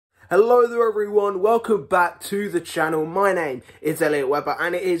Hello there everyone, welcome back to the channel. My name is Elliot Webber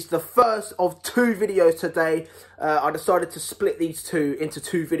and it is the first of two videos today. I decided to split these two into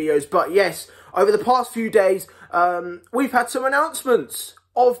two videos, but yes, over the past few days, we've had some announcements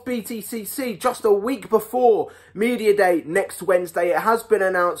of BTCC. Just a week before Media Day next Wednesday, it has been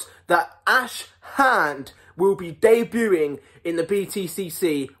announced that Ash Hand will be debuting in the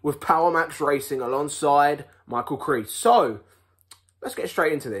BTCC with Power Max Racing alongside Michael Creesy. So, let's get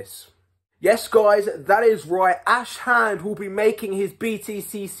straight into this. Yes, guys, that is right. Ash Hand will be making his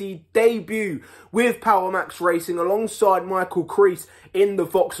BTCC debut with Power Max Racing alongside Michael Creesy in the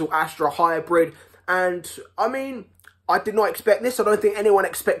Vauxhall Astra Hybrid. And, I mean, I did not expect this. I don't think anyone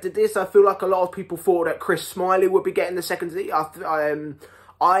expected this. I feel like a lot of people thought that Chris Smiley would be getting the second seat.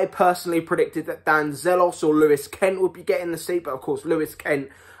 I personally predicted that Dan Zelos or Lewis Kent would be getting the seat. But, of course, Lewis Kent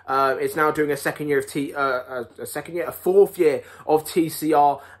is now doing a fourth year of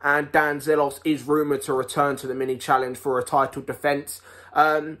TCR, and Dan Zelos is rumoured to return to the mini challenge for a title defence.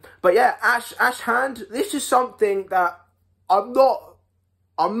 But yeah, Ash Hand, this is something that I'm not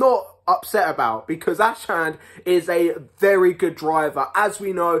upset about, because Ash Hand is a very good driver. As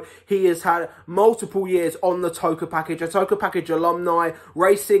we know, he has had multiple years on the TOCA package, a TOCA package alumni,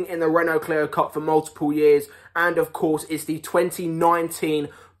 racing in the Renault Clio Cup for multiple years, and of course is the 2019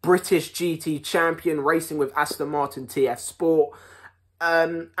 British GT champion, racing with Aston Martin TF Sport.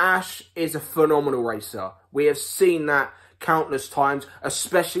 Ash is a phenomenal racer. We have seen that countless times,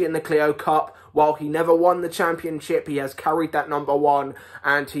 especially in the Clio Cup. While he never won the championship, he has carried that #1,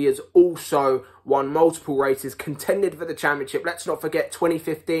 and he has also won multiple races, contended for the championship. Let's not forget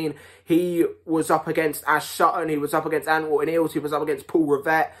 2015, he was up against Ash Sutton, he was up against Antwerp and Eels, he was up against Paul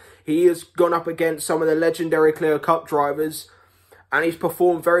Rivette. He has gone up against some of the legendary Clio Cup drivers, and he's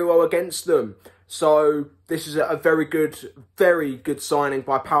performed very well against them. So this is a very good signing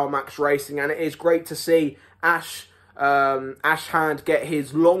by Power Max Racing, and it is great to see Ash Hand get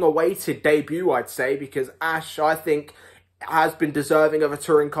his long-awaited debut, I'd say, because Ash, I think, has been deserving of a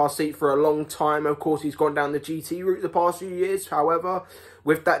touring car seat for a long time. Of course, he's gone down the GT route the past few years. However,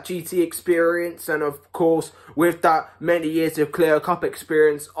 with that GT experience, and of course, with that many years of Clio Cup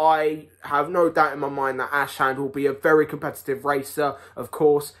experience, I have no doubt in my mind that Ash Hand will be a very competitive racer. Of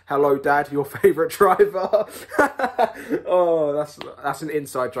course, hello, Dad, your favourite driver. Oh, that's an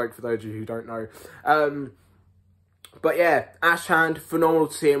inside joke for those of you who don't know. But yeah, Ash Hand, phenomenal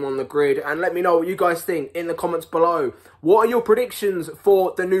to see him on the grid. And let me know what you guys think in the comments below. What are your predictions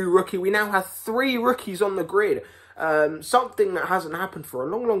for the new rookie? We now have 3 rookies on the grid. Something that hasn't happened for a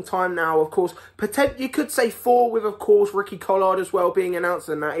long time now. Of course, you could say 4 with, of course, Ricky Collard as well being announced.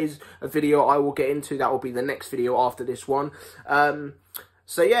 And that is a video I will get into. That will be the next video after this one.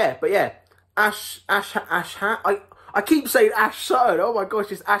 So yeah, but yeah, Ash Hand. I keep saying Ash Sutton. Oh my gosh,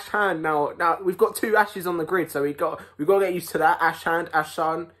 it's Ash Hand now. Now we've got 2 Ashes on the grid, so we've got to get used to that. Ash Hand, Ash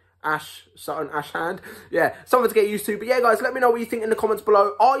Sutton, Ash Hand. Yeah, something to get used to. But yeah, guys, let me know what you think in the comments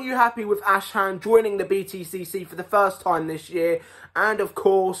below. Are you happy with Ash Hand joining the BTCC for the first time this year? And of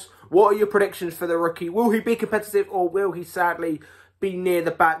course, what are your predictions for the rookie? Will he be competitive, or will he sadly be near the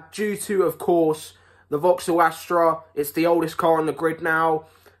back due to, of course, the Vauxhall Astra? It's the oldest car on the grid now.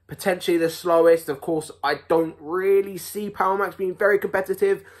 Potentially the slowest. Of course, I don't really see Power Max being very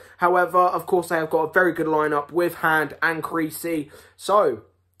competitive. However, of course, they have got a very good lineup with Hand and Creesy. So,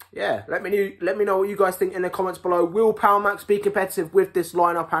 yeah, let me know what you guys think in the comments below. Will Power Max be competitive with this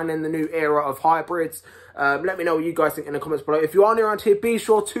lineup and in the new era of hybrids? Let me know what you guys think in the comments below. If you are new around here, be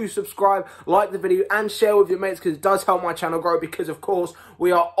sure to subscribe, like the video, and share with your mates, because it does help my channel grow. Because, of course,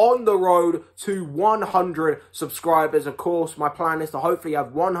 we are on the road to 100 subscribers. Of course, my plan is to hopefully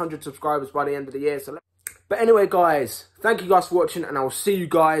have 100 subscribers by the end of the year. But anyway, guys, thank you guys for watching, and I will see you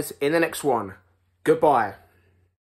guys in the next one. Goodbye.